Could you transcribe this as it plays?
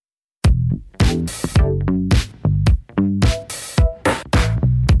Hi,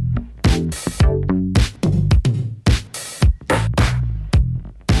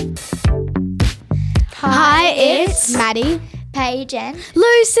 it's Maddie. Paige and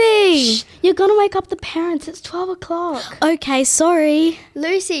Lucy! Shh, you're going to wake up the parents. It's 12 o'clock. Okay, sorry.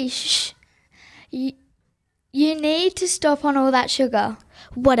 Lucy. Shh. You need to stop on all that sugar.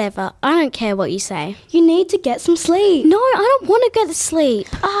 Whatever, I don't care what you say. You need to get some sleep. No, I don't want to go to sleep.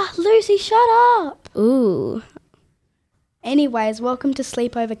 Lucy, shut up. Ooh. Anyways, welcome to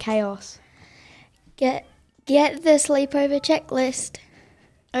Sleepover Chaos. Get the sleepover checklist.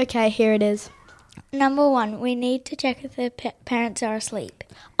 Okay, here it is. Number 1, we need to check if the parents are asleep.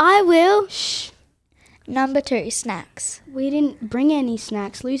 I will. Shh. Number 2, snacks. We didn't bring any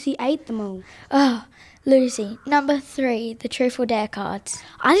snacks. Lucy ate them all. Oh, Lucy. Number 3, the truth or dare cards.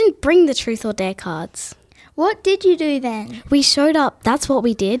 I didn't bring the truth or dare cards. What did you do then? We showed up, that's what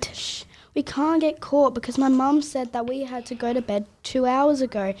we did. Shh. We can't get caught because my mum said that we had to go to bed 2 hours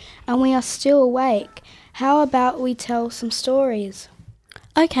ago and we are still awake. How about we tell some stories?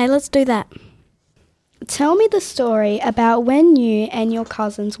 Okay, let's do that. Tell me the story about when you and your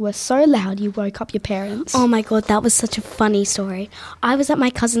cousins were so loud you woke up your parents. Oh my god, that was such a funny story. I was at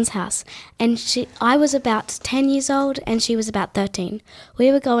my cousin's house and I was about 10 years old and she was about 13.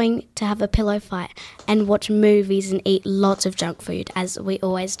 We were going to have a pillow fight and watch movies and eat lots of junk food, as we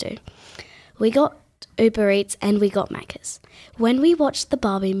always do. We got Uber Eats and we got Macca's. When we watched the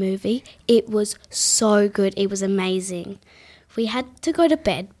Barbie movie, it was so good. It was amazing. We had to go to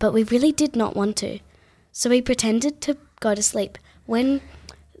bed, but we really did not want to. So we pretended to go to sleep. When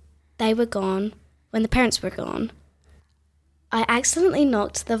they were gone, when the parents were gone, I accidentally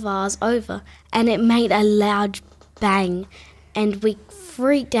knocked the vase over and it made a loud bang and we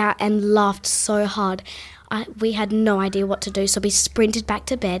freaked out and laughed so hard. We had no idea what to do, so we sprinted back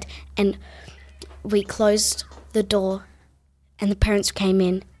to bed and we closed the door and the parents came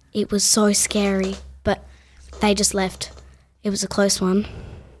in. It was so scary, but they just left. It was a close one.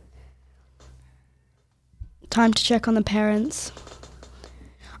 Time to check on the parents.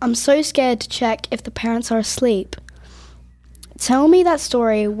 I'm so scared to check if the parents are asleep. Tell me that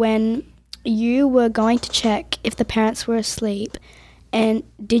story when you were going to check if the parents were asleep and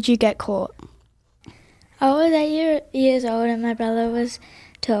did you get caught? I was 8 years old and my brother was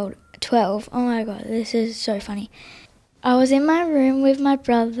 12. Oh my god, this is so funny. I was in my room with my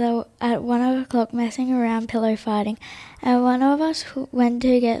brother at 1 o'clock messing around pillow fighting, and one of us went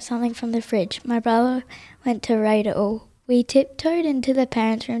to get something from the fridge. My brother went to raid it all. We tiptoed into the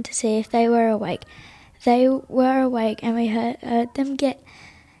parents' room to see if they were awake. They were awake and we heard them get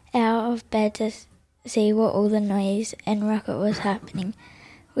out of bed to see what all the noise and racket was happening.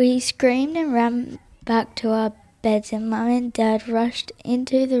 We screamed and ran back to our beds and Mum and Dad rushed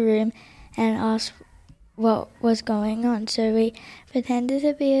into the room and asked what was going on, so we pretended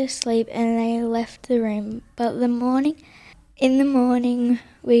to be asleep and they left the room. But in the morning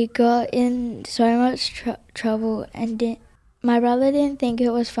we got in so much trouble and my brother didn't think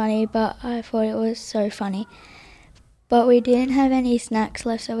it was funny, but I thought it was so funny. But we didn't have any snacks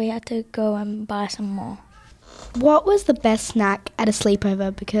left, so we had to go and buy some more. What was the best snack at a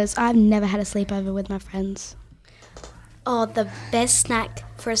sleepover? Because I've never had a sleepover with my friends. Oh, the best snack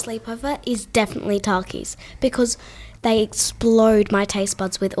for a sleepover is definitely Takis because they explode my taste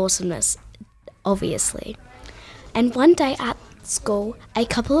buds with awesomeness, obviously. And one day at school, a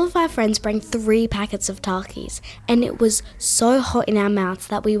couple of our friends bring 3 packets of Takis and it was so hot in our mouths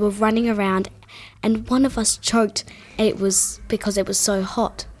that we were running around and one of us choked. It was because it was so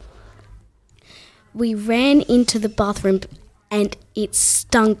hot. We ran into the bathroom and it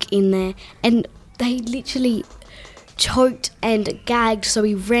stunk in there and they literally choked and gagged, so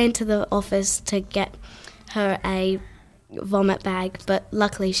we ran to the office to get her a vomit bag, but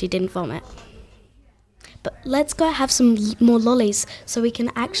luckily she didn't vomit. But let's go have some more lollies so we can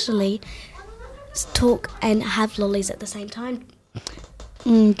actually talk and have lollies at the same time.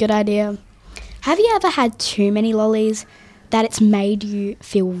 Good idea. Have you ever had too many lollies that it's made you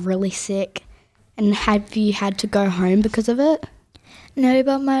feel really sick? And have you had to go home because of it? No,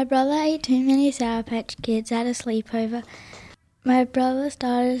 but my brother ate too many Sour Patch Kids at a sleepover. My brother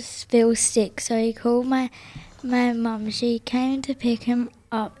started to feel sick, so he called my mum. She came to pick him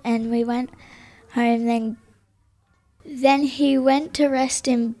up and we went home. Then he went to rest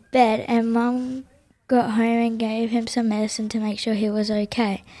in bed and Mum got home and gave him some medicine to make sure he was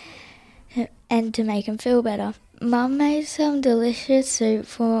okay and to make him feel better. Mum made some delicious soup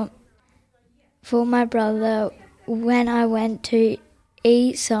for my brother. When I went to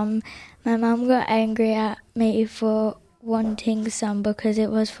eat some, my mum got angry at me for wanting some because it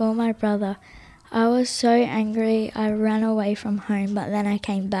was for my brother. I was so angry I ran away from home, but then I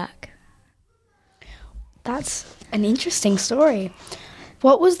came back. That's an interesting story.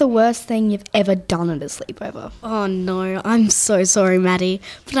 What was the worst thing you've ever done at a sleepover? Oh no, I'm so sorry, Maddie,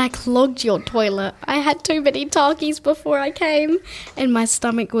 but I clogged your toilet. I had too many talkies before I came, and my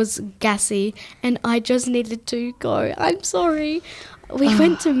stomach was gassy, and I just needed to go. I'm sorry. We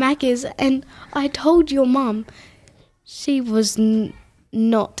went to Macca's, and I told your mum. She was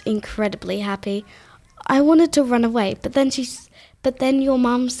not incredibly happy. I wanted to run away, but then your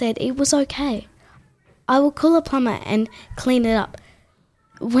mum said it was okay. I will call a plumber and clean it up.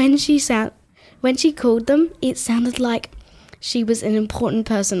 When she called them, it sounded like she was an important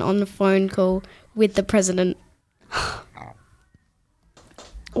person on the phone call with the president.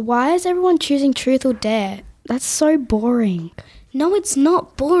 Why is everyone choosing truth or dare? That's so boring. No, it's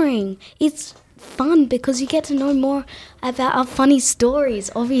not boring. It's fun because you get to know more about our funny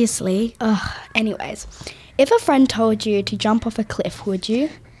stories, obviously. Anyways, if a friend told you to jump off a cliff, would you?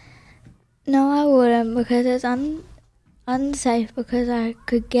 No, I wouldn't because it's unsafe because I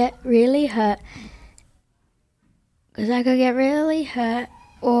could get really hurt.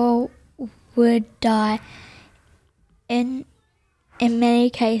 Or would die. In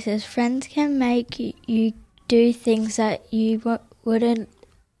many cases, friends can make you do things that you wouldn't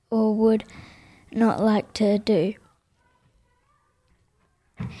or would not like to do.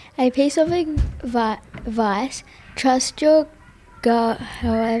 A piece of advice: trust your gut.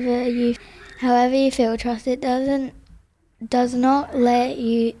 However you feel, trust it. Does not let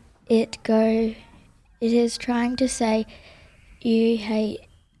it go. It is trying to say you hate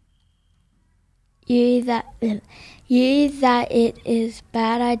you that it is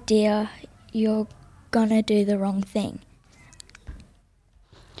bad idea. You're gonna do the wrong thing.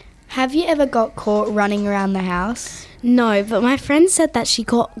 Have you ever got caught running around the house? No, but my friend said that she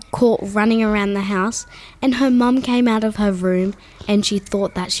got caught running around the house and her mum came out of her room and she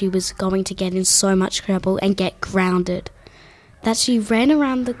thought that she was going to get in so much trouble and get grounded. That she ran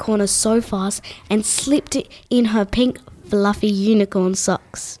around the corner so fast and slipped it in her pink fluffy unicorn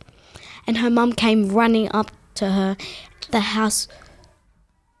socks. And her mum came running up to her, the house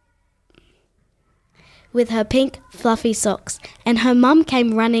with her pink fluffy socks. And her mum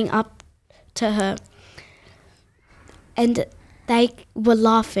came running up to her and they were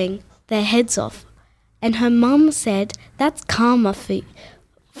laughing their heads off. And her mum said, "That's karma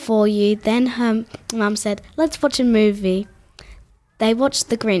for you." Then her mum said, "Let's watch a movie." They watched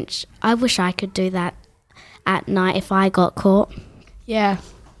The Grinch. I wish I could do that at night if I got caught. Yeah,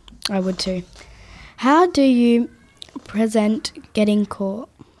 I would too. How do you present getting caught?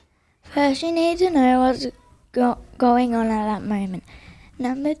 First, you need to know what's going on at that moment.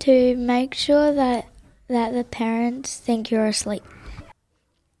 Number 2, make sure that the parents think you're asleep.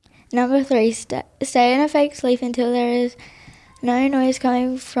 Number 3, stay in a fake sleep until there is no noise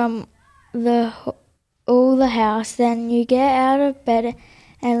coming from the house. Then you get out of bed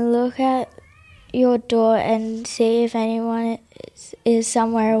and look at your door and see if anyone is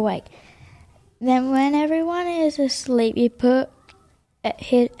somewhere awake. Then when everyone is asleep, you put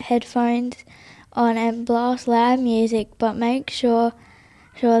headphones on and blast loud music, but make sure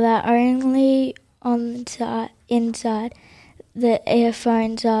that only inside the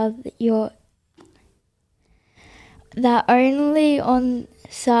earphones are that only on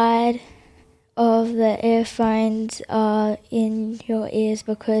side of the earphones are in your ears,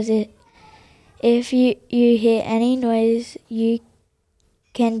 because if you hear any noise, you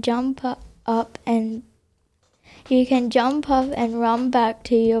can jump up and run back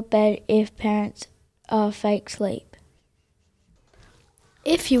to your bed if parents are fake sleep.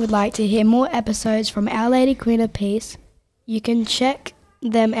 If you would like to hear more episodes from Our Lady Queen of Peace, you can check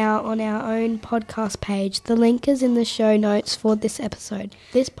them out on our own podcast page. The link is in the show notes for this episode.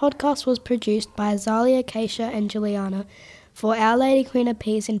 This podcast was produced by Zahlia, Akasha and Giuliana for Our Lady Queen of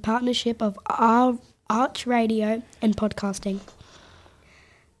Peace in partnership of Arch Radio and Podcasting.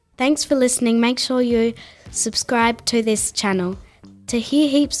 Thanks for listening. Make sure you subscribe to this channel to hear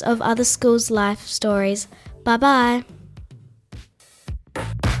heaps of other schools' life stories. Bye-bye.